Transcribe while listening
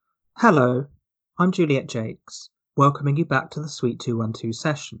Hello, I'm Juliet Jakes, welcoming you back to the Suite 212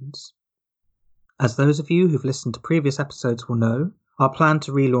 sessions. As those of you who've listened to previous episodes will know, our plan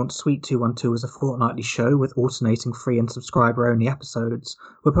to relaunch Suite 212 as a fortnightly show with alternating free and subscriber-only episodes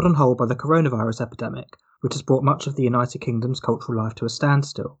were put on hold by the coronavirus epidemic, which has brought much of the United Kingdom's cultural life to a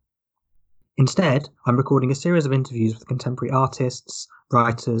standstill. Instead, I'm recording a series of interviews with contemporary artists,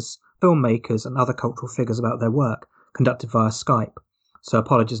 writers, filmmakers and other cultural figures about their work, conducted via Skype, so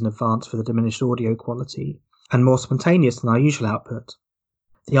apologies in advance for the diminished audio quality, and more spontaneous than our usual output.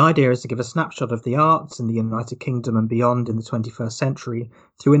 The idea is to give a snapshot of the arts in the United Kingdom and beyond in the 21st century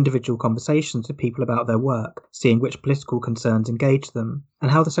through individual conversations with people about their work, seeing which political concerns engage them, and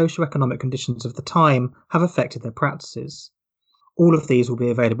how the socio-economic conditions of the time have affected their practices. All of these will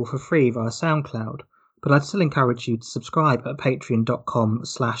be available for free via SoundCloud, but I'd still encourage you to subscribe at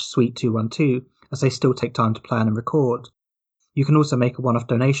patreon.com/suite212 as they still take time to plan and record. You can also make a one-off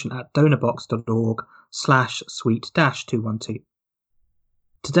donation at donorbox.org/suite-212.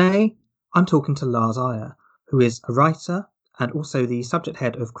 Today, I'm talking to Lars Eyer, who is a writer and also the subject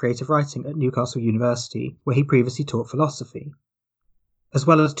head of creative writing at Newcastle University, where he previously taught philosophy. As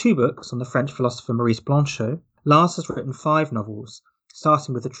well as 2 books on the French philosopher Maurice Blanchot, Lars has written 5 novels,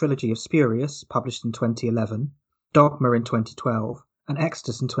 starting with the trilogy of Spurious, published in 2011, Dogma in 2012, and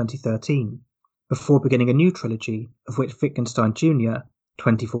Exodus in 2013. Before beginning a new trilogy, of which Wittgenstein Jr.,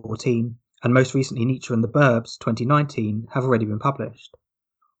 2014, and most recently Nietzsche and the Burbs, 2019, have already been published.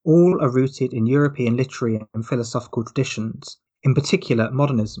 All are rooted in European literary and philosophical traditions, in particular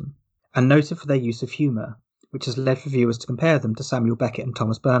modernism, and noted for their use of humour, which has led reviewers to compare them to Samuel Beckett and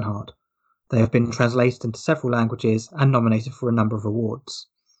Thomas Bernhard. They have been translated into several languages and nominated for a number of awards.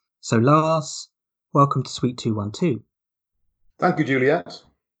 So Lars, welcome to Suite 212. Thank you, Juliet.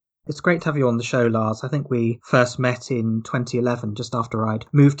 It's great to have you on the show, Lars. I think we first met in 2011, just after I'd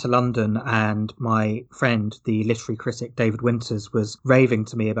moved to London, and my friend, the literary critic David Winters, was raving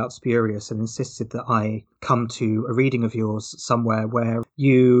to me about Spurious and insisted that I come to a reading of yours somewhere where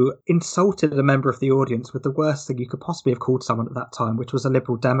you insulted a member of the audience with the worst thing you could possibly have called someone at that time, which was a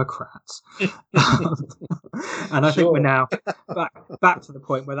Liberal Democrat. And I think we're now back to the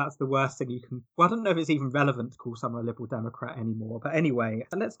point where that's the worst thing you can... Well, I don't know if it's even relevant to call someone a Liberal Democrat anymore. But anyway,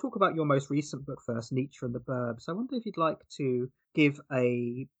 let's talk about your most recent book first, Nietzsche and the Burbs. I wonder if you'd like to give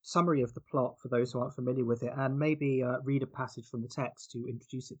a summary of the plot for those who aren't familiar with it, and maybe read a passage from the text to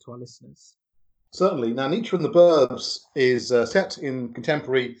introduce it to our listeners. Certainly. Now, Nietzsche and the Burbs is set in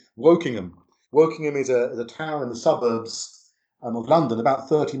contemporary Wokingham. Wokingham is a town in the suburbs of London, about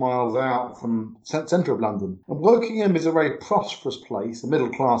 30 miles out from the centre of London. And Wokingham is a very prosperous place, a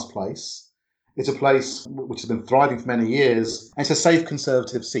middle-class place. It's a place which has been thriving for many years, and it's a safe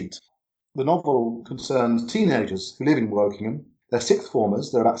Conservative seat. The novel concerns teenagers who live in Wokingham. They're sixth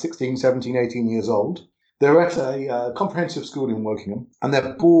formers. They're about 16, 17, 18 years old. They're at a comprehensive school in Wokingham, and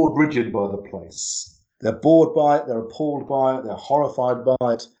they're bored rigid by the place. They're bored by it, they're appalled by it, they're horrified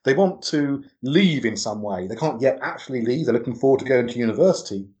by it. They want to leave in some way. They can't yet actually leave. They're looking forward to going to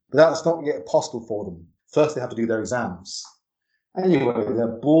university, but that's not yet possible for them. First, they have to do their exams. Anyway, they're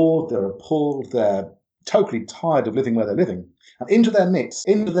bored, they're appalled, they're totally tired of living where they're living. And into their midst,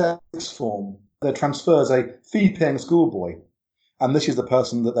 into their sixth form, there transfers a fee-paying schoolboy. And this is the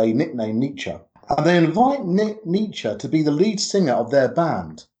person that they nickname Nietzsche. And they invite Nietzsche to be the lead singer of their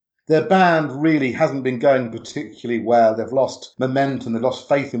band. Their band really hasn't been going particularly well. They've lost momentum, they've lost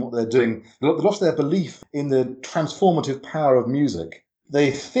faith in what they're doing, they've lost their belief in the transformative power of music.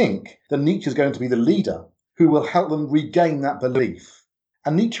 They think that Nietzsche is going to be the leader who will help them regain that belief.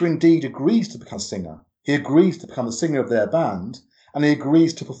 And Nietzsche indeed agrees to become a singer. He agrees to become the singer of their band, and he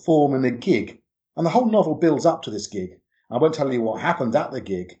agrees to perform in a gig. And the whole novel builds up to this gig. I won't tell you what happened at the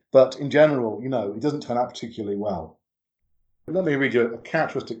gig, but in general, it doesn't turn out particularly well. Let me read you a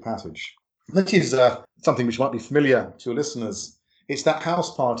characteristic passage. This is something which might be familiar to your listeners. It's that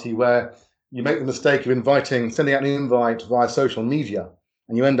house party where you make the mistake of sending out an invite via social media,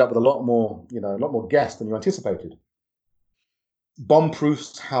 and you end up with a lot more guests than you anticipated.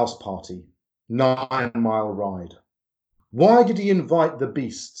 Bombproof's house party, 9-mile ride. Why did he invite the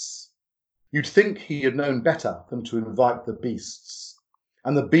beasts? You'd think he had known better than to invite the beasts,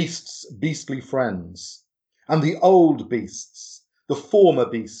 and the beasts' beastly friends, and the old beasts, the former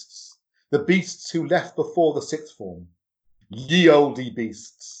beasts, the beasts who left before the sixth form, ye olde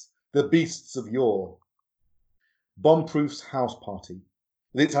beasts, the beasts of yore. Bombproof's house party,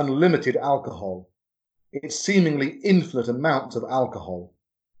 with its unlimited alcohol, its seemingly infinite amounts of alcohol,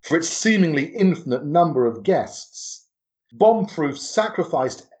 for its seemingly infinite number of guests. Bombproof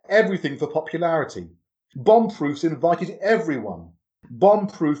sacrificed everything for popularity. Bombproofs invited everyone.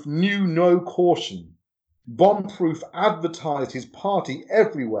 Bombproof knew no caution. Bombproof advertised his party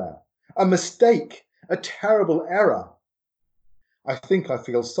everywhere. A mistake, a terrible error. I think I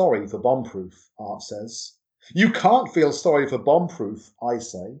feel sorry for Bombproof, Art says. You can't feel sorry for Bombproof, I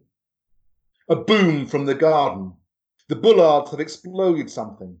say. A boom from the garden. The Bullards have exploded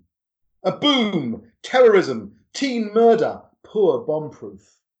something. A boom! Terrorism! Teen murder! Poor Bombproof.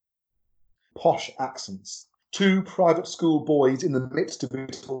 Posh accents. 2 private school boys in the midst of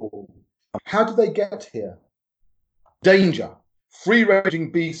it all. How did they get here? Danger.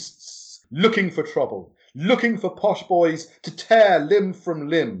 Free-ranging beasts, looking for trouble, looking for posh boys to tear limb from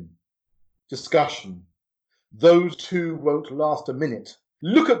limb. Discussion. Those 2 won't last a minute.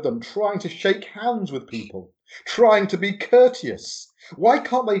 Look at them trying to shake hands with people, trying to be courteous. Why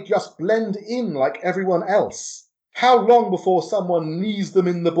can't they just blend in like everyone else? How long before someone knees them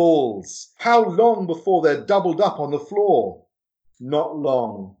in the balls? How long before they're doubled up on the floor? Not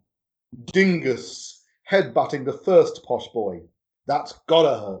long. Dingus headbutting the first posh boy. That's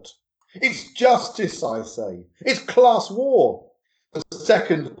gotta hurt. It's justice, I say. It's class war. The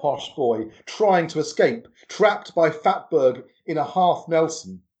second posh boy trying to escape, trapped by Fatberg in a half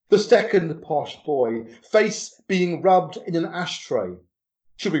Nelson. The second posh boy, face being rubbed in an ashtray.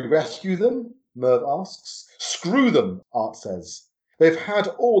 Should we rescue them? Merv asks. Screw them, Art says. They've had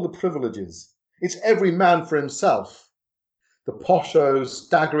all the privileges. It's every man for himself. The poshos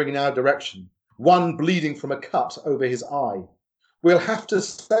staggering in our direction, one bleeding from a cut over his eye. We'll have to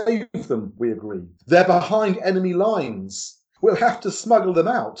save them, we agree. They're behind enemy lines. We'll have to smuggle them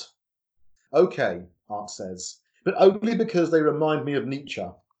out. OK, Art says, but only because they remind me of Nietzsche.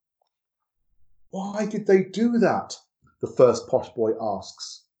 Why did they do that? The first posh boy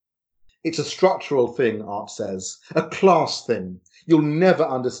asks. It's a structural thing, Art says, a class thing. You'll never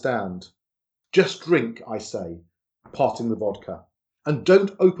understand. Just drink, I say, parting the vodka, and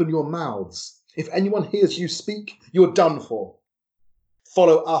don't open your mouths. If anyone hears you speak, you're done for.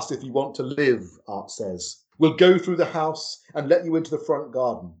 Follow us if you want to live, Art says. We'll go through the house and let you into the front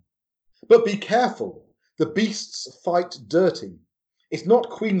garden. But be careful. The beasts fight dirty. It's not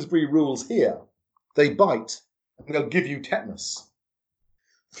Queensberry rules here. They bite, and they'll give you tetanus.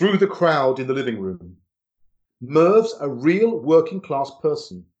 Through the crowd in the living room. Merv's a real working-class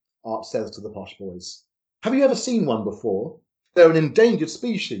person, Art says to the posh boys. Have you ever seen one before? They're an endangered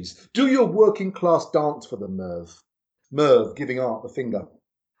species. Do your working-class dance for them, Merv. Merv giving Art the finger.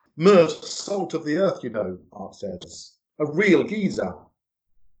 Merv's salt of the earth, you know, Art says. A real geezer.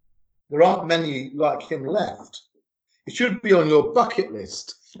 There aren't many like him left. It should be on your bucket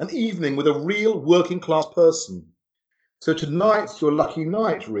list. An evening with a real working-class person. So tonight's your lucky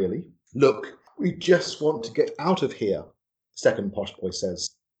night, really. Look, we just want to get out of here, second posh boy says.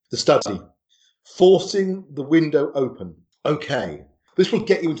 The study. Forcing the window open. OK, this will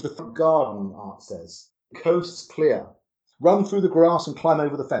get you into the front garden, Art says. The coast's clear. Run through the grass and climb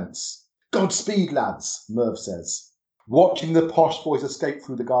over the fence. Godspeed, lads, Merv says, watching the posh boys escape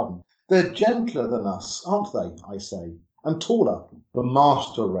through the garden. They're gentler than us, aren't they, I say, and taller. The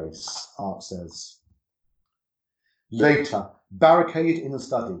master race, Art says. Later, barricade in the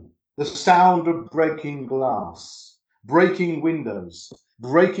study. The sound of breaking glass, breaking windows,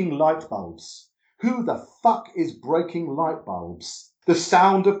 breaking light bulbs. Who the fuck is breaking light bulbs? The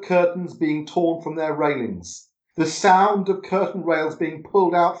sound of curtains being torn from their railings. The sound of curtain rails being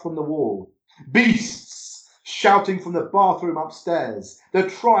pulled out from the wall. Beasts shouting from the bathroom upstairs. They're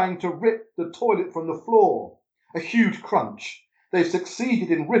trying to rip the toilet from the floor. A huge crunch. They've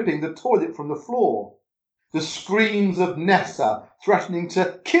succeeded in ripping the toilet from the floor. The screams of Nessa threatening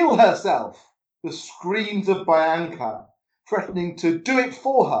to kill herself. The screams of Bianca threatening to do it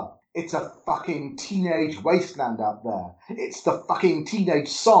for her. It's a fucking teenage wasteland out there. It's the fucking teenage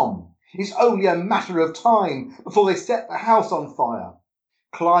Somme. It's only a matter of time before they set the house on fire.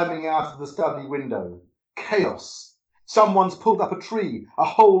 Climbing out of the study window. Chaos. Someone's pulled up a tree, a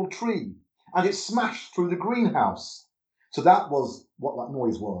whole tree, and it's smashed through the greenhouse. So that was what that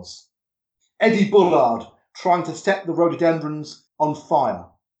noise was. Eddie Bullard trying to set the rhododendrons on fire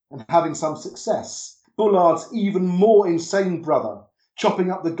and having some success. Bullard's even more insane brother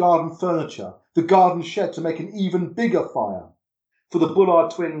chopping up the garden furniture, the garden shed to make an even bigger fire. For the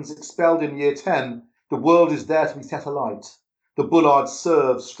Bullard twins expelled in year 10, the world is there to be set alight. The Bullards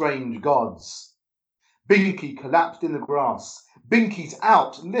serve strange gods. Binky collapsed in the grass. Binky's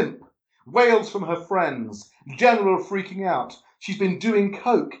out, limp. Wails from her friends. General freaking out. She's been doing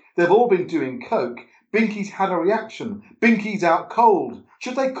coke. They've all been doing coke. Binky's had a reaction. Binky's out cold.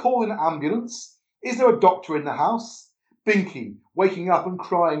 Should they call an ambulance? Is there a doctor in the house? Binky waking up and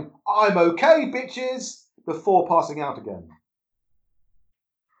crying, "I'm okay, bitches," before passing out again.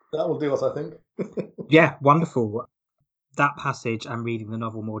 That will do us, I think. Yeah, wonderful. That passage and reading the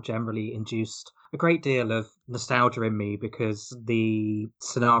novel more generally induced a great deal of nostalgia in me because the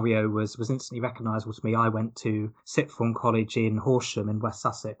scenario was instantly recognisable to me. I went to Sixth Form College in Horsham in West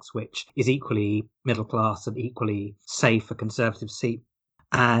Sussex, which is equally middle class and equally safe, a conservative seat.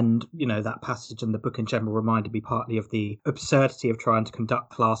 And, that passage and the book in general reminded me partly of the absurdity of trying to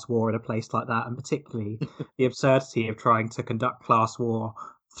conduct class war in a place like that, and particularly the absurdity of trying to conduct class war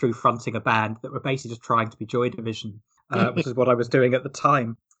through fronting a band that were basically just trying to be Joy Division, which is what I was doing at the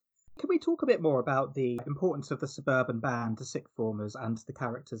time. Can we talk a bit more about the importance of the suburban band, the sixth formers, and the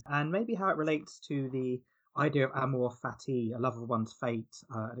characters, and maybe how it relates to the idea of amour fati, a love of one's fate,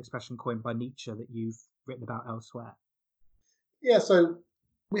 an expression coined by Nietzsche that you've written about elsewhere? Yeah, so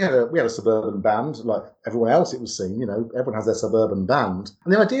we had a suburban band like everyone else. It would seem, everyone has their suburban band,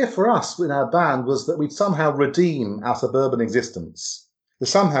 and the idea for us in our band was that we'd somehow redeem our suburban existence. That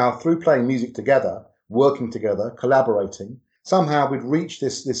somehow, through playing music together, working together, collaborating, somehow we'd reach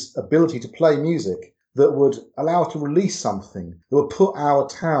this ability to play music that would allow us to release something that would put our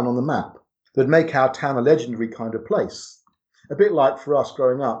town on the map, that would make our town a legendary kind of place. A bit like for us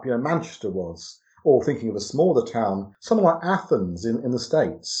growing up, Manchester was, or thinking of a smaller town, something like Athens in the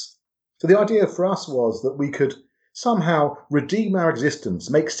States. So the idea for us was that we could somehow redeem our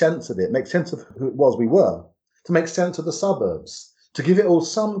existence, make sense of it, make sense of who it was we were, to make sense of the suburbs, to give it all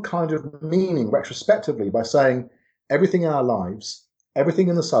some kind of meaning retrospectively by saying everything in our lives, everything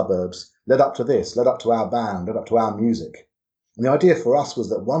in the suburbs led up to this, led up to our band, led up to our music. And the idea for us was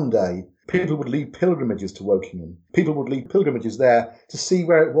that one day people would leave pilgrimages to Wokingham. People would leave pilgrimages there to see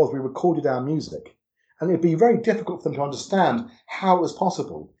where it was we recorded our music. And it would be very difficult for them to understand how it was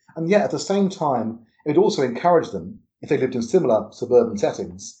possible. And yet, at the same time, it would also encourage them, if they lived in similar suburban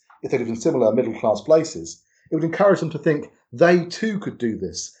settings, if they lived in similar middle-class places, it would encourage them to think they too could do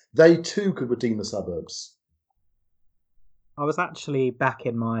this. They too could redeem the suburbs. I was actually back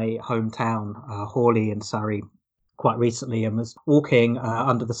in my hometown, Hawley in Surrey, quite recently, and was walking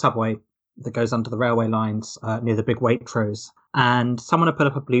under the subway that goes under the railway lines near the big Waitrose, and someone had put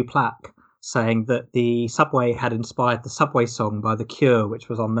up a blue plaque saying that the subway had inspired the Subway Song by The Cure, which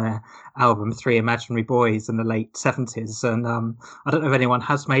was on their album Three Imaginary Boys in the late 70s. And I don't know if anyone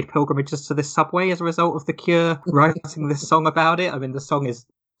has made pilgrimages to this subway as a result of The Cure writing this song about it. I mean, the song is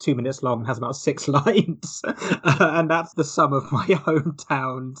 2 minutes long and has about 6 lines. And that's the sum of my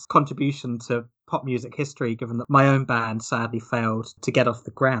hometown's contribution to pop music history, given that my own band sadly failed to get off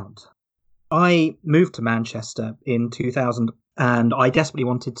the ground. I moved to Manchester in 2000 and I desperately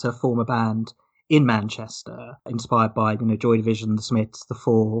wanted to form a band in Manchester, inspired by, Joy Division, The Smiths, The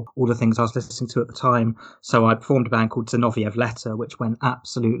Fall, all the things I was listening to at the time. So I formed a band called Zinoviev Letter, which went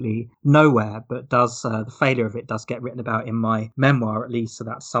absolutely nowhere, but the failure of it does get written about in my memoir at least, so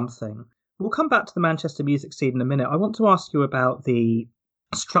that's something. We'll come back to the Manchester music scene in a minute. I want to ask you about the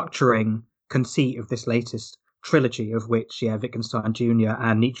structuring conceit of this latest trilogy, of which Wittgenstein Jr.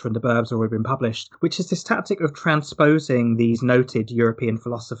 and Nietzsche and the Burbs have already been published, which is this tactic of transposing these noted European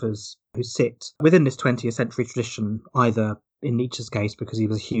philosophers who sit within this 20th century tradition, either in Nietzsche's case because he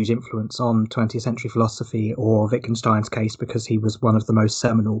was a huge influence on 20th century philosophy, or Wittgenstein's case because he was one of the most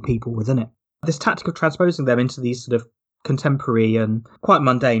seminal people within it. This tactic of transposing them into these sort of contemporary and quite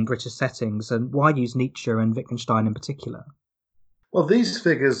mundane British settings, and why use Nietzsche and Wittgenstein in particular? Well, these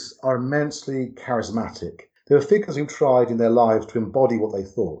figures are immensely charismatic. They were figures who tried in their lives to embody what they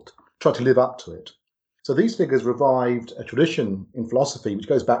thought, tried to live up to it. So these figures revived a tradition in philosophy which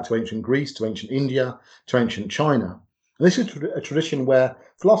goes back to ancient Greece, to ancient India, to ancient China. And this is a tradition where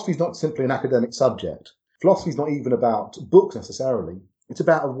philosophy is not simply an academic subject. Philosophy is not even about books necessarily. It's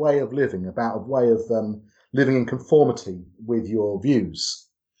about a way of living, about a way of living in conformity with your views.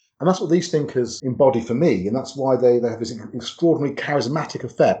 And that's what these thinkers embody for me, and that's why they have this extraordinary charismatic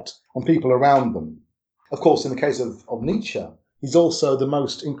effect on people around them. Of course, in the case of Nietzsche, he's also the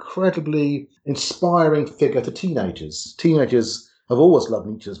most incredibly inspiring figure to teenagers. Teenagers have always loved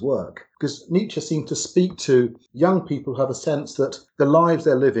Nietzsche's work, because Nietzsche seemed to speak to young people who have a sense that the lives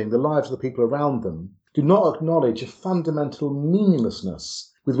they're living, the lives of the people around them, do not acknowledge a fundamental meaninglessness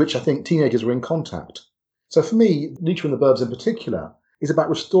with which I think teenagers were in contact. So for me, Nietzsche and the Burbs in particular is about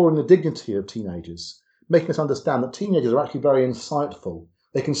restoring the dignity of teenagers, making us understand that teenagers are actually very insightful.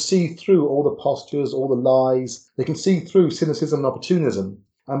 They can see through all the postures, all the lies. They can see through cynicism and opportunism.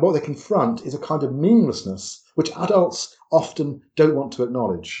 And what they confront is a kind of meaninglessness which adults often don't want to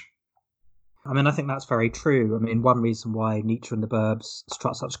acknowledge. I mean, I think that's very true. I mean, one reason why Nietzsche and the Burbs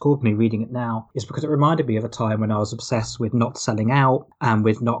struck such a chord with me reading it now is because it reminded me of a time when I was obsessed with not selling out and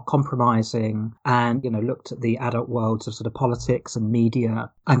with not compromising, and, looked at the adult worlds of sort of politics and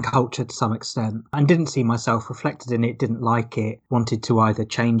media and culture to some extent, and didn't see myself reflected in it, didn't like it, wanted to either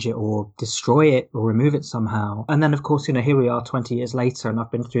change it or destroy it or remove it somehow. And then, of course, here we are 20 years later, and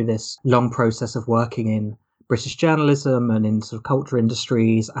I've been through this long process of working in British journalism and in sort of culture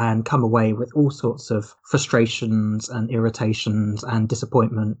industries, and come away with all sorts of frustrations and irritations and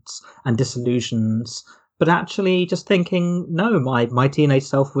disappointments and disillusions. But actually just thinking, no, my teenage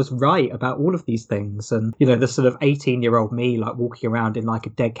self was right about all of these things. And, the sort of 18-year-old me, like walking around in like a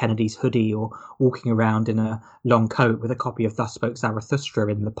Dead Kennedys hoodie or walking around in a long coat with a copy of Thus Spoke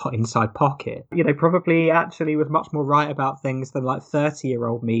Zarathustra in the inside pocket, probably actually was much more right about things than like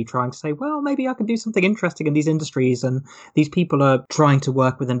 30-year-old me trying to say, well, maybe I can do something interesting in these industries. And these people are trying to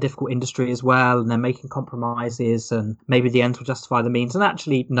work within a difficult industry as well. And they're making compromises, and maybe the ends will justify the means. And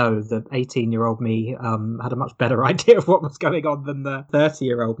actually, no, the 18-year-old me, had a much better idea of what was going on than the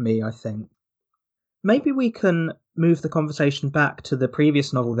 30-year-old me, I think. Maybe we can move the conversation back to the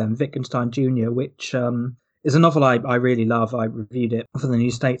previous novel then, Wittgenstein Jr., which is a novel I really love. I reviewed it for the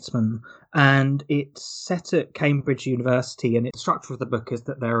New Statesman, and it's set at Cambridge University, and the structure of the book is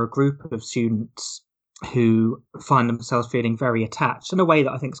that there are a group of students who find themselves feeling very attached in a way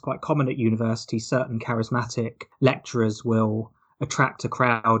that I think is quite common at university. Certain charismatic lecturers will attract a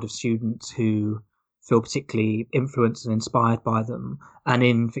crowd of students who feel particularly influenced and inspired by them. And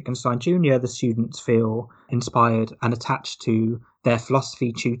in Wittgenstein Jr., the students feel inspired and attached to their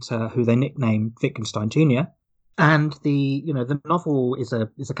philosophy tutor, who they nickname Wittgenstein Jr. And the novel is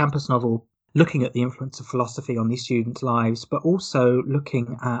a campus novel looking at the influence of philosophy on these students' lives, but also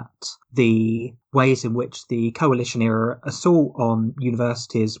looking at the ways in which the coalition era assault on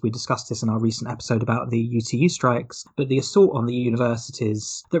universities, we discussed this in our recent episode about the UTU strikes, but the assault on the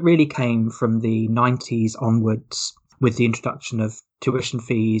universities that really came from the 90s onwards with the introduction of tuition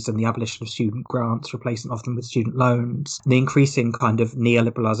fees and the abolition of student grants, replacing often with student loans, the increasing kind of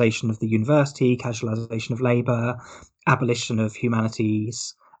neoliberalisation of the university, casualisation of labour, abolition of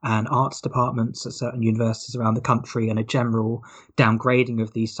humanities and arts departments at certain universities around the country, and a general downgrading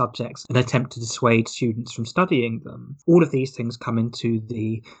of these subjects, an attempt to dissuade students from studying them. All of these things come into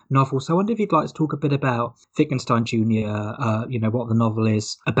the novel. So I wonder if you'd like to talk a bit about Wittgenstein Jr., what the novel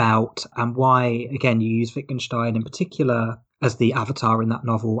is about, and why, again, you use Wittgenstein in particular as the avatar in that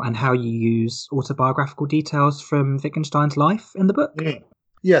novel, and how you use autobiographical details from Wittgenstein's life in the book.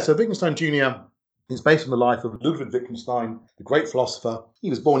 Yeah, so Wittgenstein Jr. is based on the life of Ludwig Wittgenstein, the great philosopher.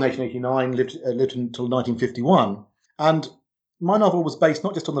 He was born in 1889, lived until 1951. And my novel was based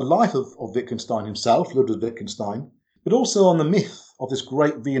not just on the life of Wittgenstein himself, Ludwig Wittgenstein, but also on the myth of this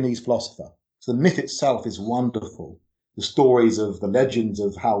great Viennese philosopher. So the myth itself is wonderful. The stories of the legends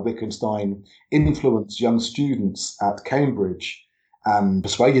of how Wittgenstein influenced young students at Cambridge and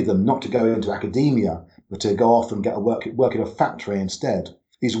persuaded them not to go into academia, but to go off and work in a factory instead.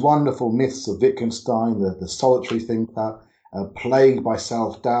 These wonderful myths of Wittgenstein, the solitary thinker, plagued by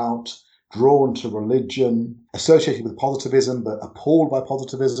self-doubt, drawn to religion, associated with positivism, but appalled by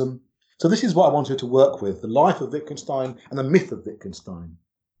positivism. So this is what I wanted to work with, the life of Wittgenstein and the myth of Wittgenstein.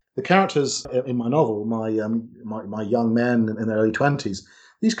 The characters in my novel, my young men in their early 20s,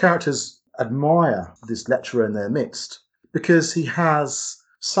 these characters admire this lecturer in their midst because he has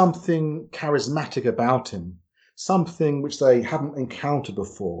something charismatic about him, something which they haven't encountered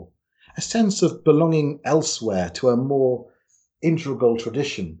before, a sense of belonging elsewhere to a more integral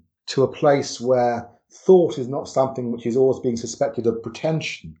tradition, to a place where thought is not something which is always being suspected of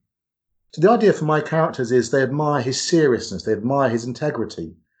pretension. So the idea for my characters is they admire his seriousness, they admire his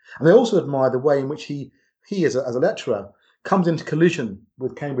integrity, and they also admire the way in which he as a lecturer, comes into collision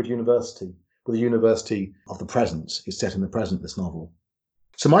with Cambridge University, with the university of the present. It's set in the present, this novel.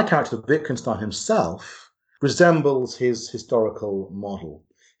 So my character, Wittgenstein himself, resembles his historical model.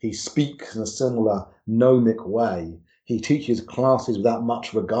 He speaks in a similar gnomic way. He teaches classes without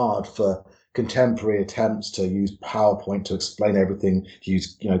much regard for contemporary attempts to use PowerPoint to explain everything, to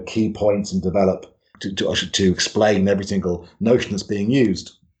use key points and develop to explain every single notion that's being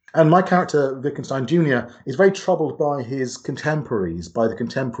used. And my character, Wittgenstein Jr., is very troubled by his contemporaries, by the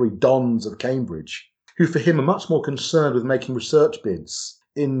contemporary dons of Cambridge, who for him are much more concerned with making research bids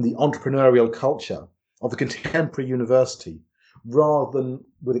in the entrepreneurial culture of the contemporary university, rather than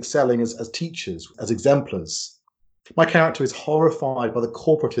with excelling as teachers, as exemplars. My character is horrified by the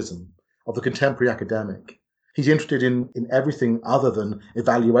corporatism of the contemporary academic. He's interested in everything other than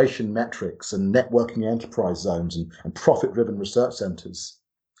evaluation metrics and networking enterprise zones and profit-driven research centres.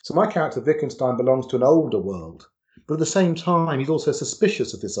 So my character Wittgenstein belongs to an older world, but at the same time, he's also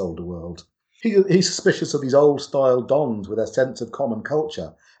suspicious of this older world. He's suspicious of these old-style dons with their sense of common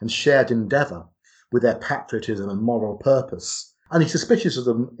culture and shared endeavour, with their patriotism and moral purpose. And he's suspicious of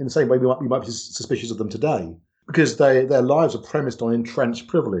them in the same way we might be suspicious of them today, because their lives are premised on entrenched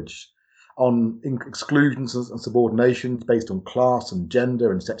privilege, on exclusions and subordinations based on class and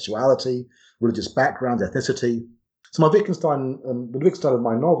gender and sexuality, religious background, ethnicity. So the Wittgenstein of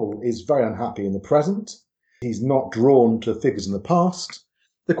my novel is very unhappy in the present. He's not drawn to figures in the past.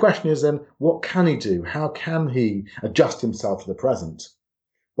 The question is then, what can he do? How can he adjust himself to the present?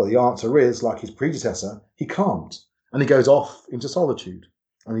 Well, the answer is, like his predecessor, he can't. And he goes off into solitude.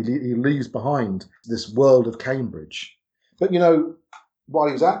 And he leaves behind this world of Cambridge. But, while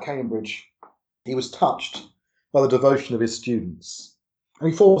he was at Cambridge, he was touched by the devotion of his students.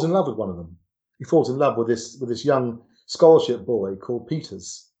 And he falls in love with one of them. He falls in love with this young scholarship boy called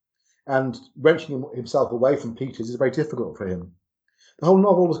Peters. And wrenching himself away from Peters is very difficult for him. The whole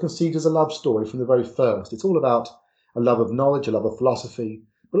novel was conceived as a love story from the very first. It's all about a love of knowledge, a love of philosophy,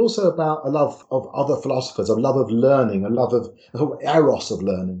 but also about a love of other philosophers, a love of learning, a love of eros of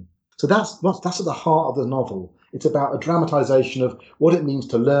learning. So that's at the heart of the novel. It's about a dramatisation of what it means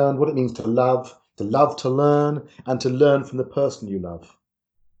to learn, what it means to love to learn, and to learn from the person you love.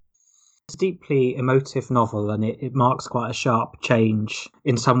 It's a deeply emotive novel, and it marks quite a sharp change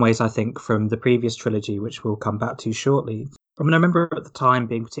in some ways, I think, from the previous trilogy, which we'll come back to shortly. I remember at the time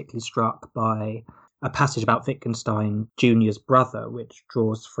being particularly struck by a passage about Wittgenstein Jr.'s brother, which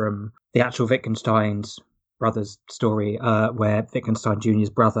draws from the actual Wittgenstein's brother's story, where Wittgenstein Jr.'s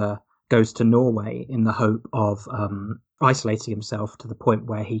brother goes to Norway in the hope of isolating himself to the point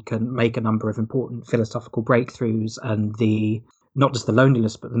where he can make a number of important philosophical breakthroughs, and not just the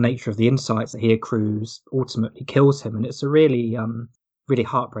loneliness, but the nature of the insights that he accrues ultimately kills him. And it's a really, really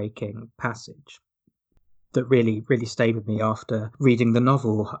heartbreaking passage that really, really stayed with me after reading the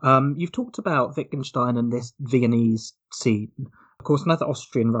novel. You've talked about Wittgenstein and this Viennese scene. Of course, another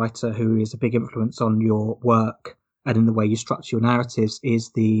Austrian writer who is a big influence on your work and in the way you structure your narratives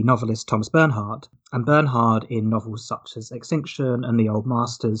is the novelist Thomas Bernhard. And Bernhard, in novels such as Extinction and The Old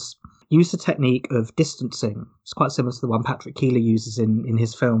Masters, used a technique of distancing. It's quite similar to the one Patrick Keeler uses in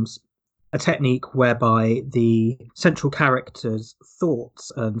his films. A technique whereby the central character's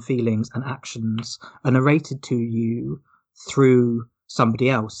thoughts and feelings and actions are narrated to you through somebody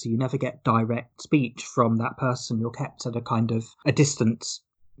else. So you never get direct speech from that person. You're kept at a distance.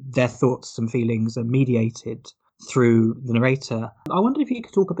 Their thoughts and feelings are mediated through the narrator. I wonder if you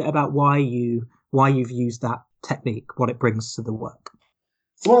could talk a bit about why you've used that technique, what it brings to the work.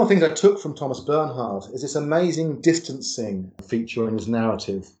 So one of the things I took from Thomas Bernhard is this amazing distancing feature in his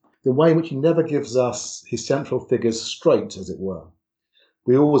narrative. The way in which he never gives us his central figures straight, as it were.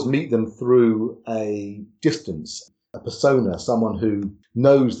 We always meet them through a distance, a persona, someone who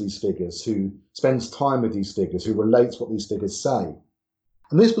knows these figures, who spends time with these figures, who relates what these figures say.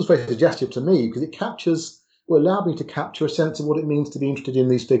 And this was very suggestive to me because it allowed me to capture a sense of what it means to be interested in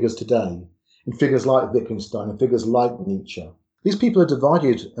these figures today, in figures like Wittgenstein and figures like Nietzsche. These people are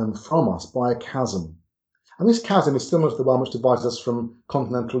divided from us by a chasm. And this chasm is similar to the one which divides us from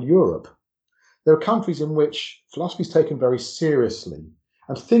continental Europe. There are countries in which philosophy is taken very seriously,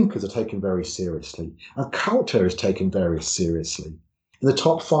 and thinkers are taken very seriously, and culture is taken very seriously. In the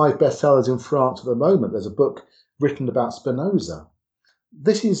top 5 bestsellers in France at the moment, there's a book written about Spinoza.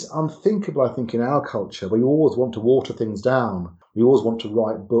 This is unthinkable, I think, in our culture, where you always want to water things down. We always want to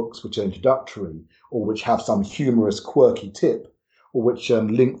write books which are introductory, or which have some humorous, quirky tip, or which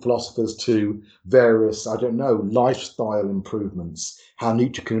link philosophers to various, lifestyle improvements, how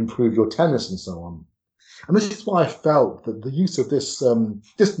Nietzsche can improve your tennis and so on. And this is why I felt that the use of this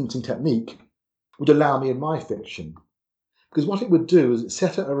distancing technique would allow me in my fiction. Because what it would do is it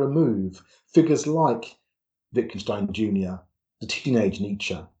set at a remove figures like Wittgenstein Jr., the teenage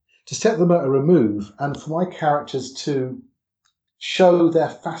Nietzsche, to set them at a remove and for my characters to show their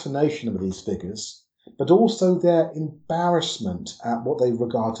fascination with these figures, but also their embarrassment at what they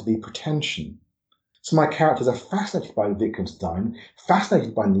regard to be pretension. So my characters are fascinated by Wittgenstein,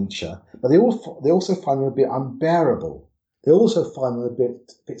 fascinated by Nietzsche, but they also find them a bit unbearable. They also find them a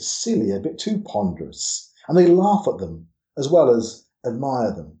bit silly, a bit too ponderous, and they laugh at them as well as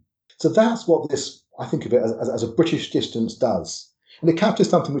admire them. So that's what this, I think of it as a British distance does. And it captures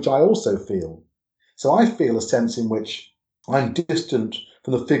something which I also feel. So I feel a sense in which I'm distant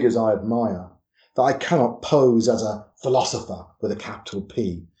from the figures I admire, that I cannot pose as a philosopher with a capital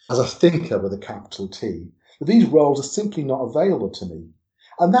P, as a thinker with a capital T. That these roles are simply not available to me.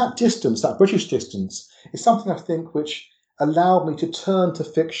 And that distance, that British distance, is something I think which allowed me to turn to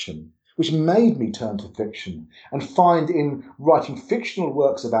fiction, which made me turn to fiction and find in writing fictional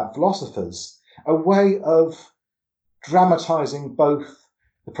works about philosophers a way of dramatising both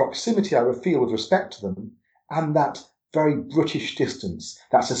the proximity I would feel with respect to them and that very British distance,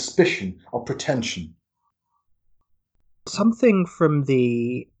 that suspicion of pretension. Something from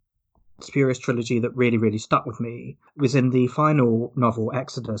the Spurious trilogy that really, really stuck with me was in the final novel,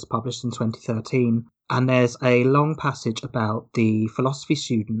 Exodus, published in 2013. And there's a long passage about the philosophy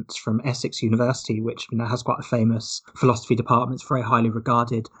students from Essex University, which has quite a famous philosophy department. It's very highly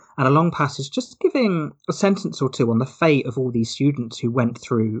regarded. And a long passage just giving a sentence or two on the fate of all these students who went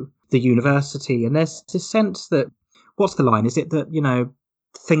through the university. And there's this sense that, what's the line? Is it that,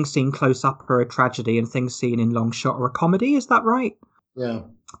 things seen close up are a tragedy and things seen in long shot are a comedy? Is that right? Yeah.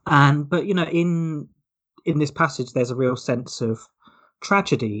 But in this passage, there's a real sense of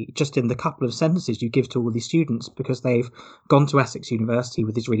tragedy just in the couple of sentences you give to all these students, because they've gone to Essex University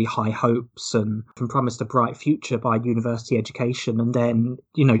with these really high hopes and been promised a bright future by university education. And then,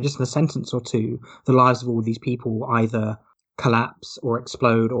 just in a sentence or two, the lives of all these people either collapse or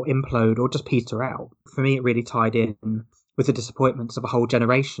explode or implode or just peter out. For me, it really tied in with the disappointments of a whole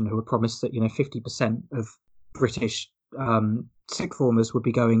generation who were promised that, 50% of British sixth formers would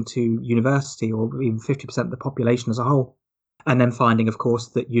be going to university, or even 50% of the population as a whole. And then finding, of course,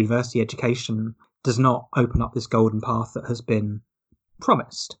 that university education does not open up this golden path that has been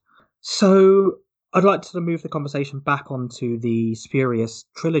promised. So I'd like to move the conversation back onto the Spurious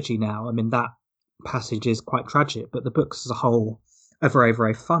trilogy now. I mean, that passage is quite tragic, but the books as a whole are very,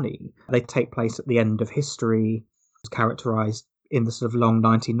 very funny. They take place at the end of history, characterised in the sort of long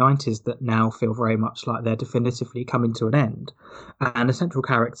 1990s that now feel very much like they're definitively coming to an end. And the central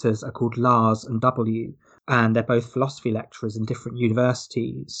characters are called Lars and W, and they're both philosophy lecturers in different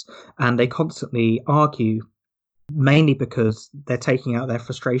universities. And they constantly argue, mainly because they're taking out their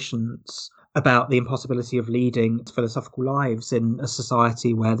frustrations about the impossibility of leading philosophical lives in a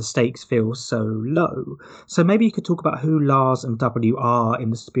society where the stakes feel so low. So maybe you could talk about who Lars and W are in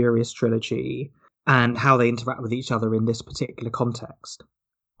the Spurious trilogy and how they interact with each other in this particular context.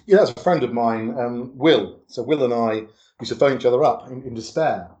 Yeah, that's a friend of mine, Will. So Will and I used to phone each other up in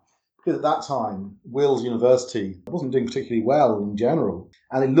despair, because at that time, Will's university wasn't doing particularly well in general.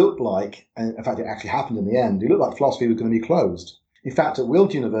 And it looked like, and in fact it actually happened in the end, it looked like philosophy was going to be closed. In fact, at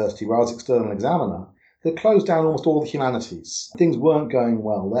Will's university, where I was external examiner, they closed down almost all the humanities. Things weren't going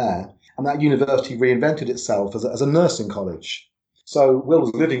well there. And that university reinvented itself as a nursing college. So Will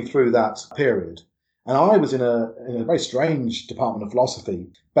was living through that period. And I was in a very strange department of philosophy,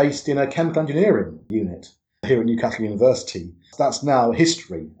 based in a chemical engineering unit here at Newcastle University. That's now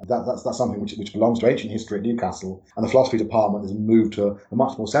history. That's something which belongs to ancient history at Newcastle, and the philosophy department has moved to a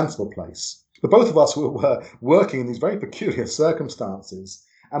much more sensible place. But both of us were working in these very peculiar circumstances,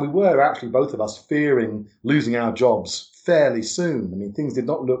 and we were actually, both of us, fearing losing our jobs fairly soon. I mean, things did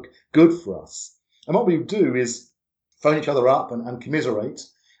not look good for us. And what we would do is phone each other up and commiserate,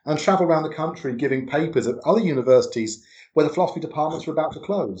 and travel around the country giving papers at other universities where the philosophy departments were about to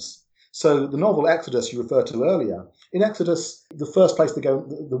close. So the novel Exodus you referred to earlier, in Exodus, the first place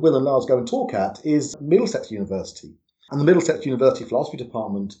the Will and Lars go and talk at is Middlesex University. And the Middlesex University philosophy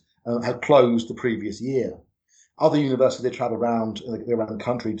department had closed the previous year. Other universities, they travel around the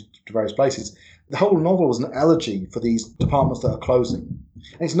country to various places. The whole novel was an elegy for these departments that are closing.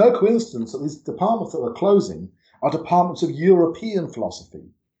 And it's no coincidence that these departments that are closing are departments of European philosophy.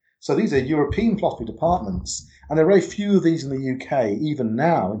 So these are European philosophy departments, and there are very few of these in the UK, even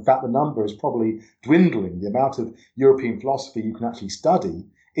now. In fact, the number is probably dwindling. The amount of European philosophy you can actually study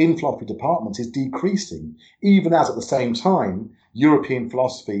in philosophy departments is decreasing, even as at the same time, European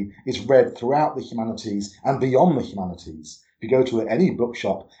philosophy is read throughout the humanities and beyond the humanities. If you go to any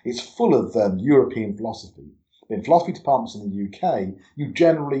bookshop, it's full of European philosophy. But in philosophy departments in the UK, you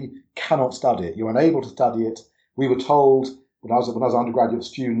generally cannot study it. You're unable to study it. We were told, when I was an undergraduate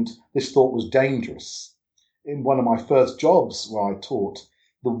student, this thought was dangerous. In one of my first jobs where I taught,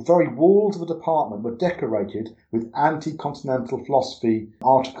 the very walls of the department were decorated with anti-continental philosophy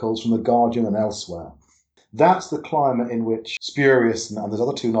articles from The Guardian and elsewhere. That's the climate in which Spurious and those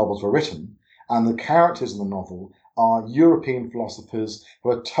other two novels were written, and the characters in the novel are European philosophers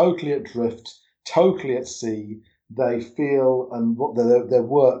who are totally adrift, totally at sea. They feel and their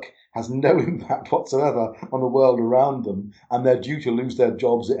work has no impact whatsoever on the world around them, and they're due to lose their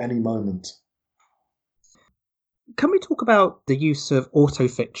jobs at any moment. Can we talk about the use of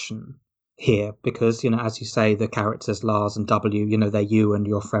autofiction here? Because, as you say, the characters Lars and W, they're you and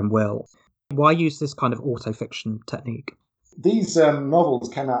your friend Will. Why use this kind of autofiction technique? These novels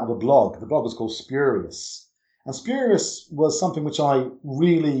came out of a blog. The blog was called Spurious. And Spurious was something which I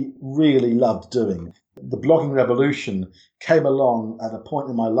really, really loved doing. The blogging revolution came along at a point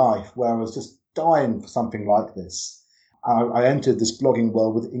in my life where I was just dying for something like this. I entered this blogging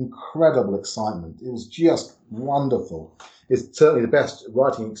world with incredible excitement. It was just wonderful. It's certainly the best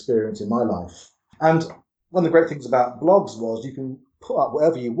writing experience in my life. And one of the great things about blogs was you can put up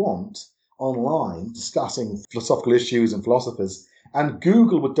whatever you want online discussing philosophical issues and philosophers, and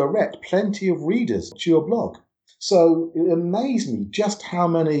Google would direct plenty of readers to your blog. So it amazed me just how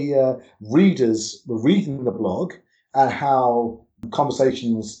many readers were reading the blog and how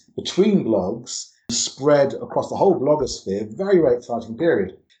conversations between blogs spread across the whole blogosphere. Very, very exciting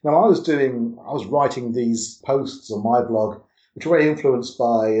period. Now, I was writing these posts on my blog, which were very influenced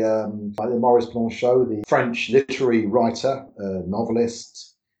by Maurice Blanchot, the French literary writer,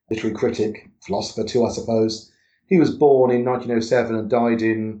 novelist, literary critic, philosopher too, I suppose. He was born in 1907 and died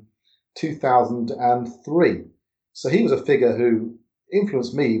in 2003. So he was a figure who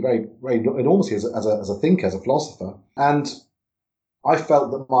influenced me very, very enormously as a thinker, as a philosopher. And I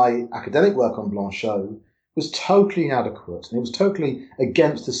felt that my academic work on Blanchot was totally inadequate, and it was totally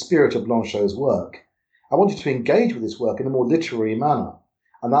against the spirit of Blanchot's work. I wanted to engage with this work in a more literary manner,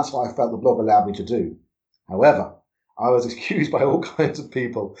 and that's what I felt the blog allowed me to do. However, I was accused by all kinds of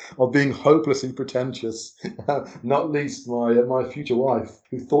people of being hopelessly pretentious, not least my future wife,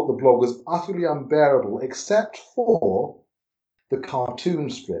 who thought the blog was utterly unbearable except for the cartoon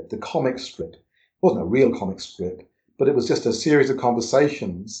strip, the comic strip. It wasn't a real comic strip, but it was just a series of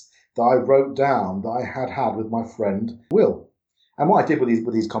conversations that I wrote down that I had with my friend Will. And what I did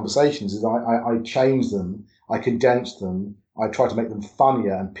with these conversations is I changed them, I condensed them, I tried to make them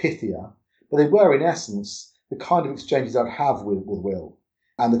funnier and pithier, but they were in essence the kind of exchanges I'd have with Will,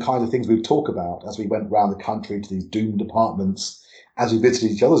 and the kinds of things we'd talk about as we went around the country to these doomed apartments, as we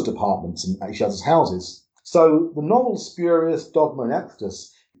visited each other's departments and each other's houses. So the novel Spurious, Dogma and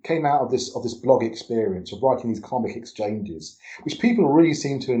Exodus came out of this blog experience of writing these comic exchanges, which people really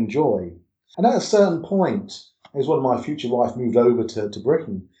seemed to enjoy. And at a certain point, as when my future wife moved over to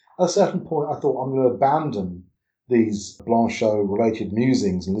Britain, at a certain point I thought I'm going to abandon these Blanchot-related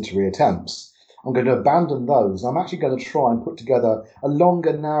musings and literary attempts. I'm going to abandon those. I'm actually going to try and put together a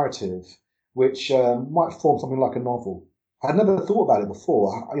longer narrative which might form something like a novel. I'd never thought about it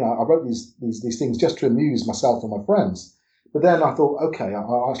before. I wrote these things just to amuse myself and my friends. But then I thought, okay,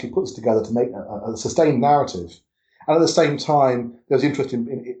 I'll actually put this together to make a sustained narrative. And at the same time, there was interest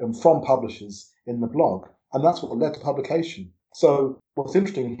from publishers in the blog. And that's what led to publication. So what's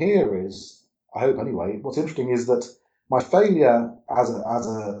interesting here is, I hope anyway, what's interesting is that my failure as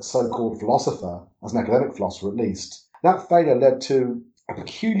a so-called philosopher, as an academic philosopher at least, that failure led to a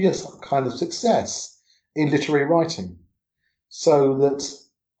peculiar kind of success in literary writing. So that,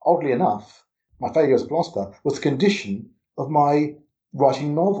 oddly enough, my failure as a philosopher was the condition of my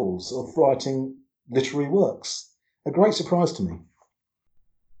writing novels, of writing literary works. A great surprise to me.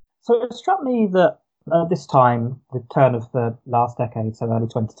 So it struck me that at this time, the turn of the last decade, so early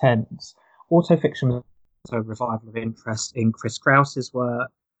 2010s, autofiction was a revival of interest in Chris Kraus's work.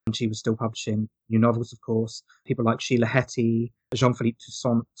 And she was still publishing new novels, of course. People like Sheila Heti, Jean-Philippe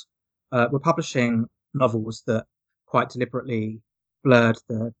Toussaint were publishing novels that quite deliberately blurred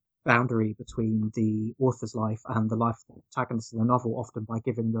the boundary between the author's life and the life of the protagonist in the novel, often by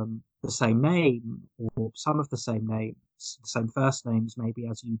giving them the same name or some of the same names, the same first names, maybe,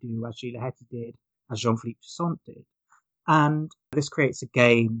 as you do, as Sheila Heti did, as Jean-Philippe Toussaint did. And this creates a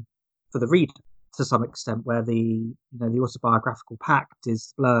game for the reader to some extent, where the autobiographical pact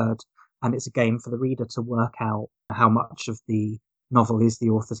is blurred, and it's a game for the reader to work out how much of the novel is the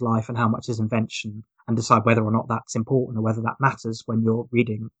author's life and how much is invention, and decide whether or not that's important or whether that matters when you're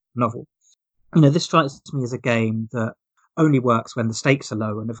reading a novel. This strikes me as a game that only works when the stakes are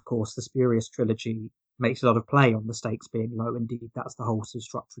low, and of course the Spurious trilogy makes a lot of play on the stakes being low. Indeed, that's the whole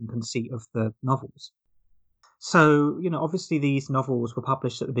structure and conceit of the novels. So, obviously these novels were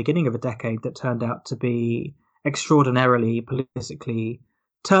published at the beginning of a decade that turned out to be extraordinarily politically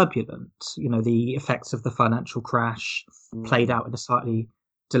turbulent. The effects of the financial crash played out in a slightly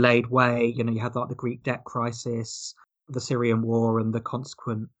delayed way. You had like the Greek debt crisis, the Syrian war and the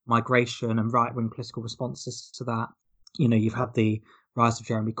consequent migration and right-wing political responses to that. You've had the rise of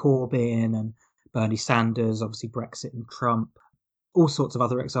Jeremy Corbyn and Bernie Sanders, obviously Brexit and Trump, all sorts of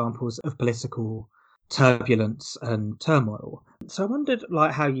other examples of political turbulence and turmoil. So I wondered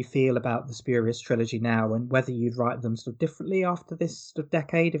how you feel about the Spurious trilogy now, and whether you'd write them sort of differently after this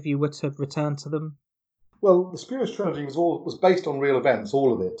decade if you were to return to them. Well, the Spurious trilogy was based on real events,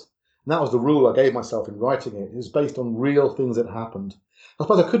 all of it. And that was the rule I gave myself in writing it. It was based on real things that happened. I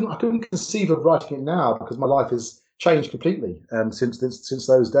suppose I couldn't conceive of writing it now because my life has changed completely since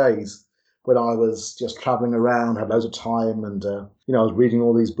those days when I was just travelling around, had loads of time, and I was reading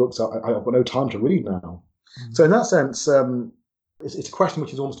all these books. I've got no time to read now. Mm. So in that sense, it's a question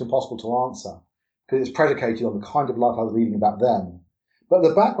which is almost impossible to answer because it's predicated on the kind of life I was leading back then. But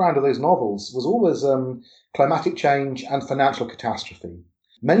the background of those novels was always climatic change and financial catastrophe.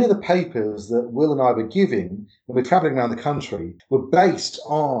 Many of the papers that Will and I were giving when we were travelling around the country were based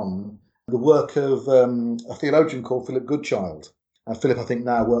on the work of a theologian called Philip Goodchild. And Philip, I think,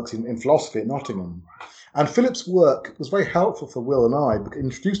 now works in philosophy at Nottingham. And Philip's work was very helpful for Will and I because it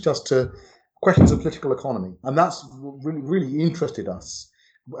introduced us to questions of political economy. And that's really, really interested us.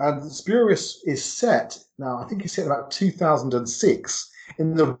 And Spurious is set, now I think it's set about 2006,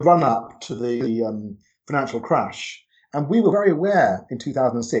 in the run-up to the financial crash. And we were very aware in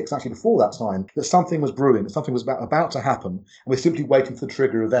 2006, actually before that time, that something was brewing, that something was about to happen, and we're simply waiting for the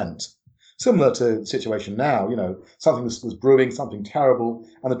trigger event. Similar to the situation now, something was brewing, something terrible,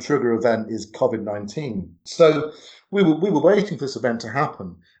 and the trigger event is COVID-19. So we were waiting for this event to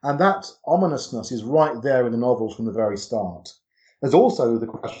happen, and that ominousness is right there in the novels from the very start. There's also the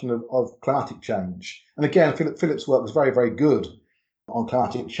question of climatic change. And again, Philip's work was very, very good on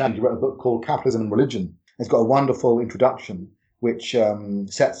climatic change. He wrote a book called Capitalism and Religion. It's got a wonderful introduction which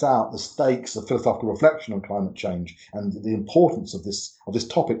sets out the stakes of philosophical reflection on climate change and the importance of this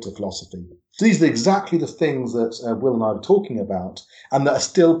topic to philosophy. So these are exactly the things that Will and I were talking about and that are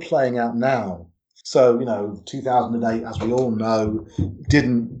still playing out now. So, 2008, as we all know,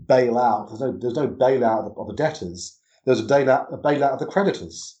 didn't bail out. There's no bailout of the debtors. There's a bailout of the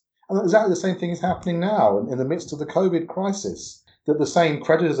creditors. And exactly the same thing is happening now in the midst of the COVID crisis, that the same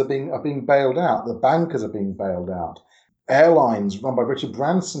creditors are being bailed out. The bankers are being bailed out. Airlines run by Richard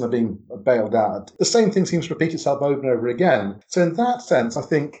Branson are being bailed out. The same thing seems to repeat itself over and over again. So in that sense, I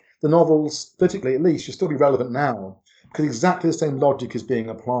think the novels, politically at least, should still be relevant now because exactly the same logic is being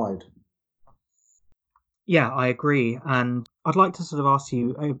applied. Yeah, I agree. And I'd like to sort of ask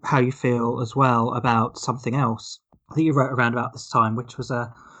you how you feel as well about something else that you wrote around about this time, which was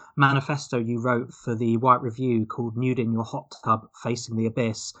a manifesto you wrote for the White Review called Nude in Your Hot Tub, Facing the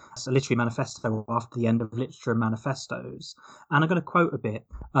Abyss. It's a literary manifesto after the end of literature and manifestos. And I'm going to quote a bit.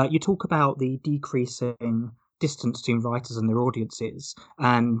 You talk about the decreasing distance between writers and their audiences.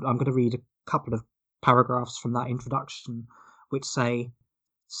 And I'm going to read a couple of paragraphs from that introduction, which say,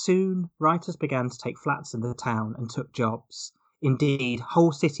 "Soon, writers began to take flats in the town and took jobs. Indeed,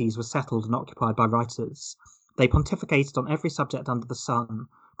 whole cities were settled and occupied by writers. They pontificated on every subject under the sun,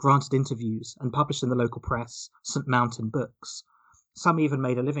 granted interviews, and published in the local press St. Mountain books. Some even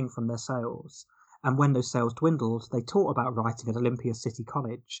made a living from their sales. And when those sales dwindled, they taught about writing at Olympia City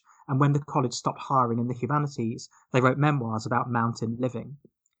College. And when the college stopped hiring in the humanities, they wrote memoirs about mountain living.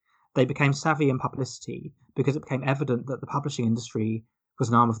 They became savvy in publicity because it became evident that the publishing industry was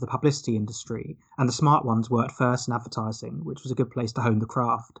an arm of the publicity industry, and the smart ones worked first in advertising, which was a good place to hone the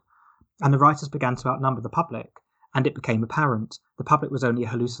craft. And the writers began to outnumber the public, and it became apparent the public was only a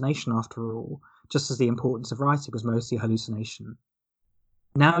hallucination after all, just as the importance of writing was mostly a hallucination.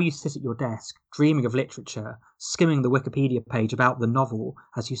 Now you sit at your desk, dreaming of literature, skimming the Wikipedia page about the novel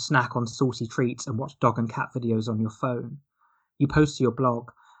as you snack on salty treats and watch dog and cat videos on your phone. You post to your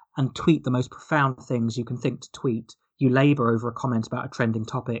blog and tweet the most profound things you can think to tweet. You labour over a comment about a trending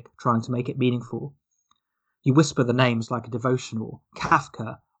topic, trying to make it meaningful. You whisper the names like a devotional,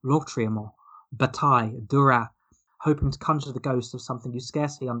 Kafka, Lautréamont, Bataille, Duras, hoping to conjure the ghost of something you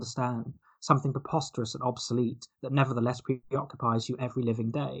scarcely understand, something preposterous and obsolete that nevertheless preoccupies you every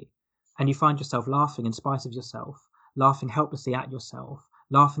living day. And you find yourself laughing in spite of yourself, laughing helplessly at yourself,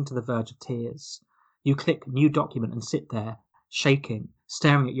 laughing to the verge of tears. You click new document and sit there, shaking,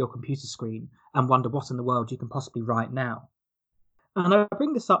 staring at your computer screen, and wonder what in the world you can possibly write now. And I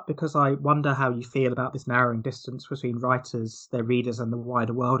bring this up because I wonder how you feel about this narrowing distance between writers, their readers, and the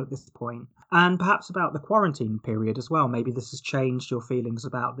wider world at this point, and perhaps about the quarantine period as well. Maybe this has changed your feelings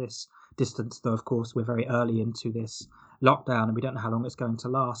about this distance, though of course we're very early into this lockdown and we don't know how long it's going to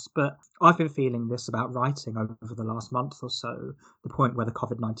last. But I've been feeling this about writing over the last month or so, the point where the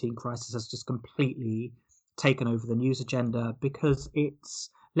COVID-19 crisis has just completely taken over the news agenda, because it's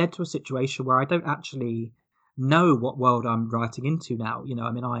led to a situation where I don't actually know what world I'm writing into now.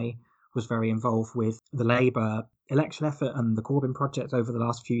 I was very involved with the Labour election effort and the Corbyn project over the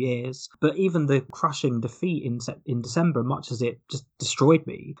last few years, but even the crushing defeat in December, much as it just destroyed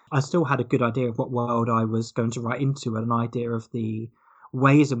me, I still had a good idea of what world I was going to write into and an idea of the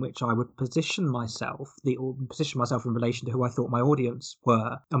ways in which I would position myself in relation to who I thought my audience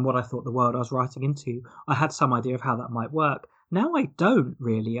were and what I thought the world I was writing into, I had some idea of how that might work. Now I don't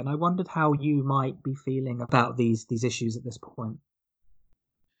really, and I wondered how you might be feeling about these issues at this point.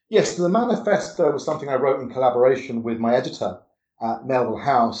 Yes, the manifesto was something I wrote in collaboration with my editor at Melville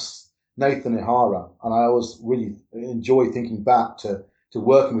House, Nathan Ihara, and I always really enjoy thinking back to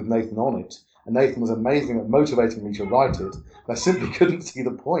working with Nathan on it. And Nathan was amazing at motivating me to write it. I simply couldn't see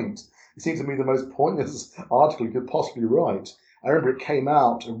the point. It seemed to me the most pointless article you could possibly write. I remember it came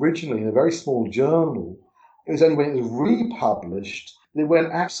out originally in a very small journal. It was only when it was republished that it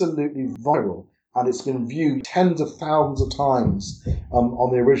went absolutely viral. And it's been viewed tens of thousands of times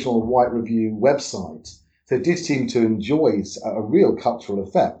on the original White Review website. So it did seem to enjoy a real cultural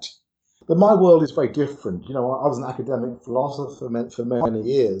effect. But my world is very different. I was an academic philosopher for many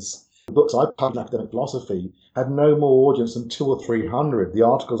years. The books I published in academic philosophy had no more audience than 200 or 300. The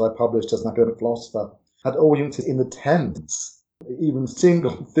articles I published as an academic philosopher had audiences in the tens, even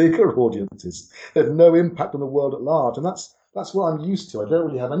single-figure audiences. They had no impact on the world at large. And that's what I'm used to. I don't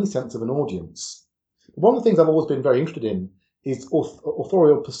really have any sense of an audience. One of the things I've always been very interested in is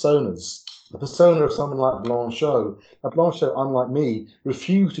authorial personas. The persona of someone like Blanchot. Now, Blanchot, unlike me,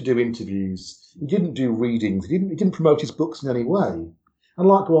 refused to do interviews. He didn't do readings. He didn't promote his books in any way. And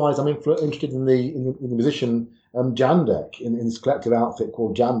likewise, I'm interested in the musician Jandek, in his collective outfit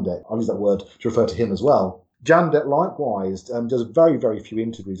called Jandek. I'll use that word to refer to him as well. Jandek, likewise, does very, very few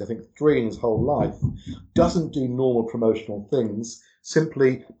interviews, I think 3 in his whole life, doesn't do normal promotional things,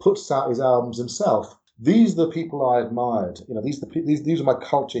 simply puts out his albums himself. These are the people I admired. These are my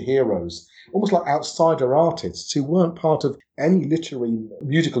culture heroes, almost like outsider artists who weren't part of any literary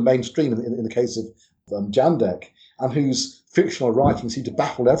musical mainstream in the case of Jandek, and whose fictional writing seemed to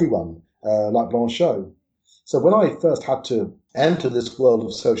baffle everyone, like Blanchot. So when I first had to enter this world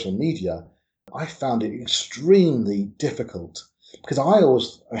of social media, I found it extremely difficult because I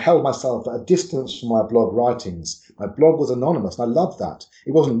always held myself at a distance from my blog writings. My blog was anonymous, and I loved that.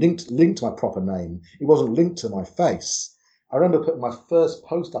 It wasn't linked to my proper name. It wasn't linked to my face. I remember putting my first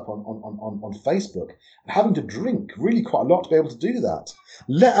post up on Facebook and having to drink really quite a lot to be able to do that,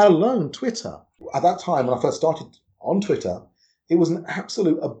 let alone Twitter. At that time, when I first started on Twitter, it was an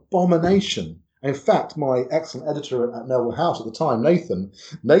absolute abomination. In fact, my excellent editor at Melville House at the time,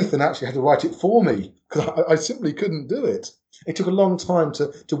 Nathan actually had to write it for me because I simply couldn't do it. It took a long time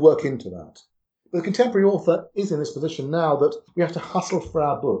to work into that. But the contemporary author is in this position now that we have to hustle for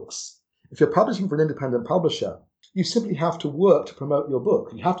our books. If you're publishing for an independent publisher, you simply have to work to promote your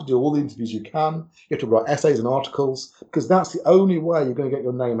book. You have to do all the interviews you can. You have to write essays and articles because that's the only way you're going to get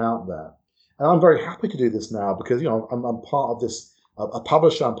your name out there. And I'm very happy to do this now because I'm part of this. A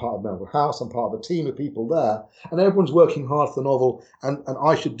publisher, I'm part of Melville House, I'm part of a team of people there, and everyone's working hard for the novel, and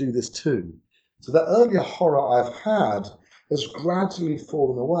I should do this too. So that earlier horror I've had has gradually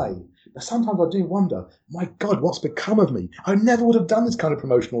fallen away. Now, sometimes I do wonder, my God, what's become of me? I never would have done this kind of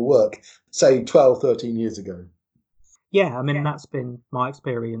promotional work, say, 12, 13 years ago. Yeah, I mean, that's been my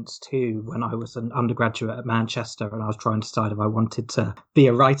experience too when I was an undergraduate at Manchester and I was trying to decide if I wanted to be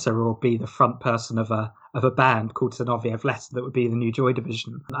a writer or be the front person of a band called Zinoviev Letter that would be the New Joy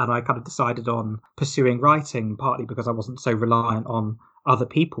Division. And I kind of decided on pursuing writing, partly because I wasn't so reliant on other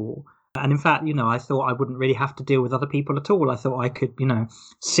people. And in fact, I thought I wouldn't really have to deal with other people at all. I thought I could,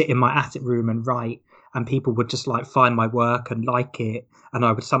 sit in my attic room and write, and people would just find my work and like it, and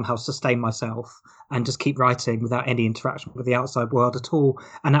I would somehow sustain myself and just keep writing without any interaction with the outside world at all,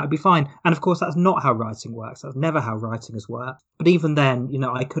 and that would be fine. And of course, that's not how writing works. That's never how writing has worked. But even then,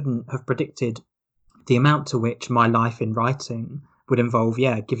 I couldn't have predicted the amount to which my life in writing would involve,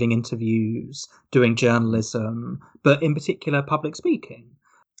 giving interviews, doing journalism, but in particular public speaking.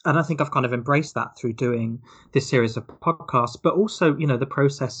 And I think I've kind of embraced that through doing this series of podcasts, but also, the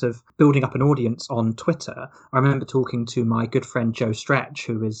process of building up an audience on Twitter. I remember talking to my good friend Joe Stretch,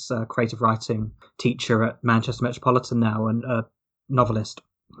 who is a creative writing teacher at Manchester Metropolitan now and a novelist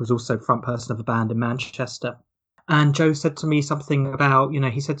who's also front person of a band in Manchester. And Joe said to me something about,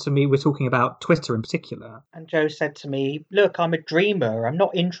 he said to me, we're talking about Twitter in particular. And Joe said to me, look, I'm a dreamer. I'm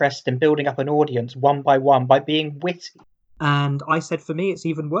not interested in building up an audience one by one by being witty. And I said, for me, it's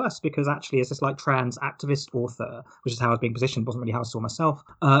even worse because actually as this trans activist author, which is how I was being positioned, wasn't really how I saw myself,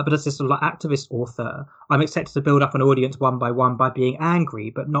 but as this activist author, I'm expected to build up an audience one by one by being angry,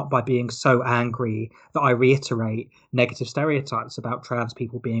 but not by being so angry that I reiterate negative stereotypes about trans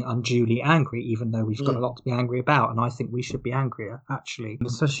people being unduly angry, even though we've got a lot to be angry about. And I think we should be angrier, actually,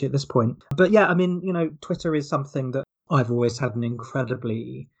 especially at this point. But yeah, I mean, Twitter is something that I've always had an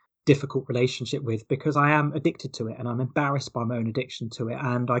incredibly difficult relationship with, because I am addicted to it and I'm embarrassed by my own addiction to it.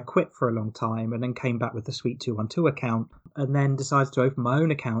 And I quit for a long time and then came back with the Sweet 212 account and then decided to open my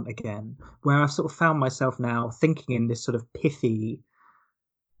own account again, where I've sort of found myself now thinking in this sort of pithy,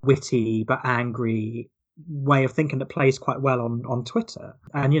 witty but angry way of thinking that plays quite well on Twitter.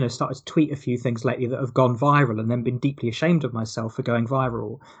 And, started to tweet a few things lately that have gone viral and then been deeply ashamed of myself for going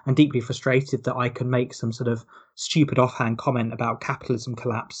viral and deeply frustrated that I can make some sort of stupid offhand comment about capitalism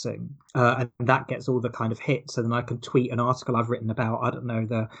collapsing and that gets all the kind of hits. And then I can tweet an article I've written about, I don't know,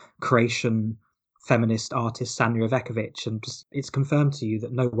 the Croatian feminist artist Sanja Vekovic, and just, it's confirmed to you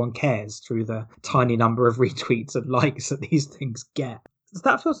that no one cares through the tiny number of retweets and likes that these things get.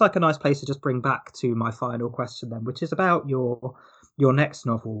 That feels like a nice place to just bring back to my final question then, which is about your next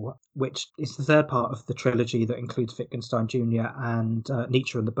novel, which is the third part of the trilogy that includes Wittgenstein Jr. and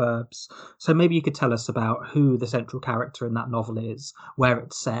Nietzsche and the Burbs. So maybe you could tell us about who the central character in that novel is, where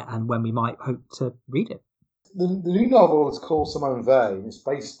it's set, and when we might hope to read it. The new novel is called Simone Weil, and it's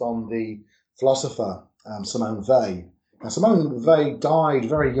based on the philosopher Simone Weil. Now, Simone Weil died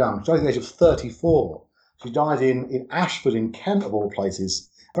very young. She died at the age of 34. She died in Ashford in Kent, of all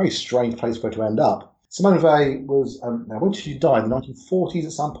places. A very strange place for her to end up. Simone Weil was, now when did she die? In the 1940s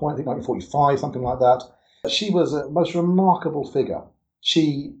at some point, I think 1945, something like that. She was a most remarkable figure.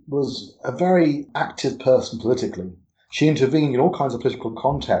 She was a very active person politically. She intervened in all kinds of political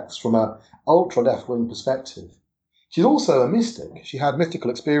contexts from an ultra-left-wing perspective. She's also a mystic. She had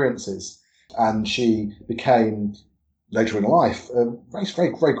mystical experiences, and she became, later in life,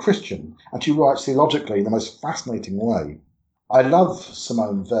 very, very Christian, and she writes theologically in the most fascinating way. I love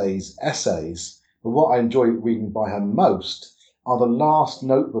Simone Weil's essays, but what I enjoy reading by her most are the last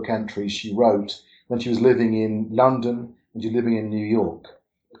notebook entries she wrote when she was living in London and she was living in New York.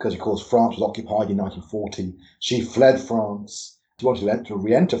 Because, of course, France was occupied in 1940. She fled France. She wanted to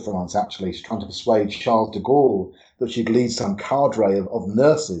re-enter France, actually. She's trying to persuade Charles de Gaulle that she'd lead some cadre of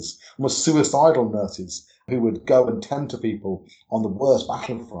nurses, almost suicidal nurses, who would go and tend to people on the worst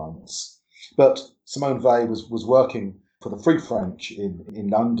battlefronts. But Simone Weil was working for the Free French in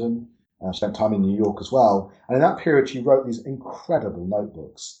London. Spent time in New York as well. And in that period, she wrote these incredible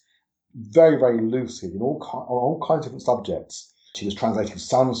notebooks, very, very lucid on all kinds of different subjects. She was translating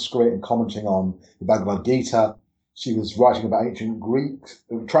Sanskrit and commenting on the Bhagavad Gita. She was writing about ancient Greek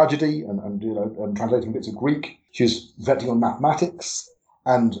tragedy and translating bits of Greek. She was reflecting on mathematics.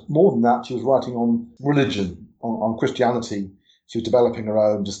 And more than that, she was writing on religion, on Christianity. She was developing her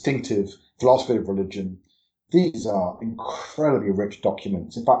own distinctive philosophy of religion. These are incredibly rich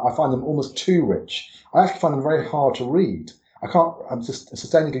documents. In fact, I find them almost too rich. I actually find them very hard to read. I can't just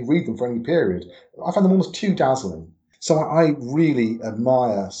sustainably read them for any period. I find them almost too dazzling. So I really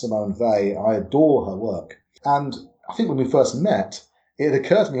admire Simone Weil. I adore her work. And I think when we first met, it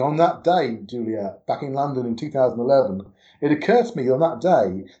occurred to me on that day, Juliet, back in London in 2011, it occurred to me on that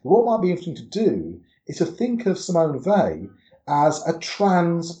day that what might be interesting to do is to think of Simone Weil as a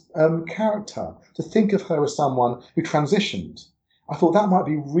trans character, to think of her as someone who transitioned. I thought that might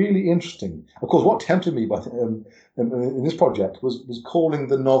be really interesting. Of course, what tempted me in this project was calling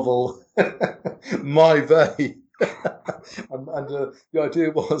the novel My Weil. and the idea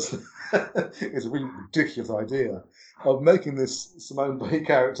was, it's a really ridiculous idea, of making this Simone Weil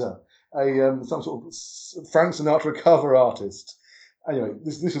character some sort of Frank Sinatra cover artist. Anyway,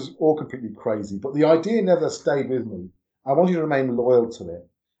 this is all completely crazy, but the idea never stayed with me. I wanted to remain loyal to it.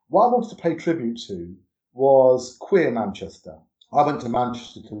 What I wanted to pay tribute to was queer Manchester. I went to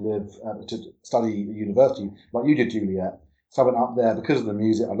Manchester to live, to study at university, like you did, Juliet. So I went up there because of the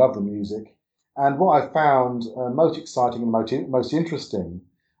music. I love the music. And what I found most exciting and most interesting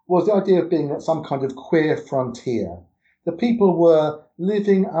was the idea of being at some kind of queer frontier. The people were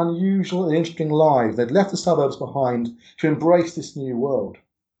living unusual and interesting lives. They'd left the suburbs behind to embrace this new world.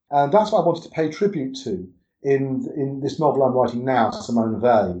 And that's what I wanted to pay tribute to in this novel I'm writing now, Simone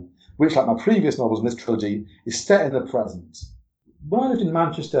Weil, which, like my previous novels in this trilogy, is set in the present. When I lived in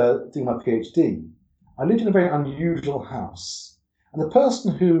Manchester doing my PhD, I lived in a very unusual house. And the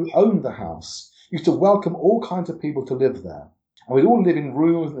person who owned the house used to welcome all kinds of people to live there. And we'd all live in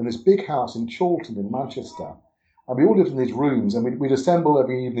rooms in this big house in Chorlton in Manchester. And we all lived in these rooms, and we'd assemble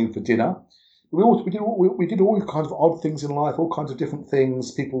every evening for dinner. We did all kinds of odd things in life, all kinds of different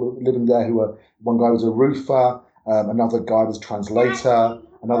things. People living there one guy was a roofer, another guy was a translator,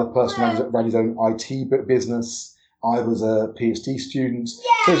 another person ran his own IT business. I was a PhD student. So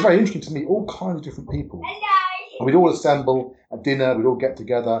it was very interesting to meet all kinds of different people. And we'd all assemble at dinner, we'd all get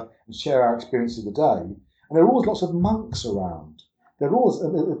together and share our experiences of the day. And there were always lots of monks around. There were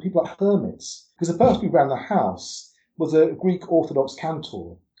always people like hermits, because the person who ran the house was a Greek Orthodox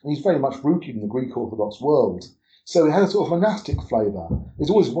cantor. and he's very much rooted in the Greek Orthodox world. So it has a sort of monastic flavour. There's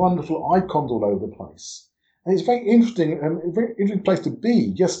always wonderful icons all over the place. And it's very interesting, a very interesting place to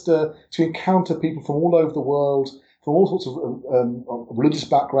be, just to encounter people from all over the world, from all sorts of religious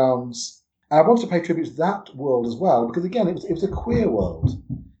backgrounds. And I wanted to pay tribute to that world as well, because again, it was a queer world.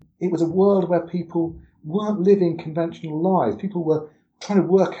 It was a world where people weren't living conventional lives. People were trying to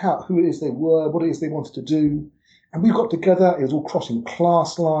work out who it is they were, what it is they wanted to do. And we got together, it was all crossing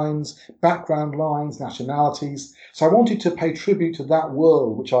class lines, background lines, nationalities. So I wanted to pay tribute to that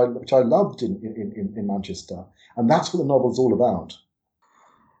world, which I loved in Manchester. And that's what the novel's all about.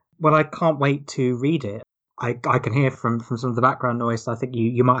 Well, I can't wait to read it. I can hear from some of the background noise. I think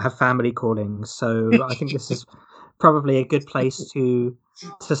you might have family calling. So I think this is probably a good place to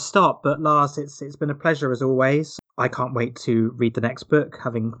stop. But Lars, it's been a pleasure as always. I can't wait to read the next book,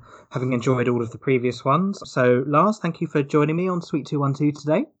 having enjoyed all of the previous ones. So Lars, thank you for joining me on Suite 212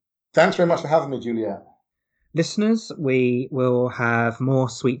 today. Thanks very much for having me, Juliet. Listeners, we will have more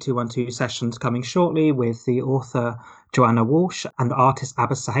Suite 212 sessions coming shortly with the author Joanna Walsh and the artist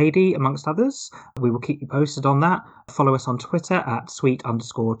Abbas Sahadi, amongst others. We will keep you posted on that. Follow us on Twitter at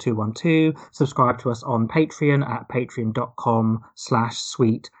Suite_212. Subscribe to us on Patreon at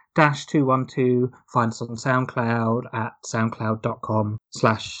patreon.com/Suite-212. Find us on SoundCloud at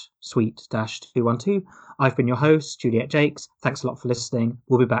soundcloud.com/Suite-212. I've been your host, Juliet Jakes. Thanks a lot for listening.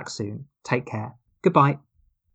 We'll be back soon. Take care. Goodbye.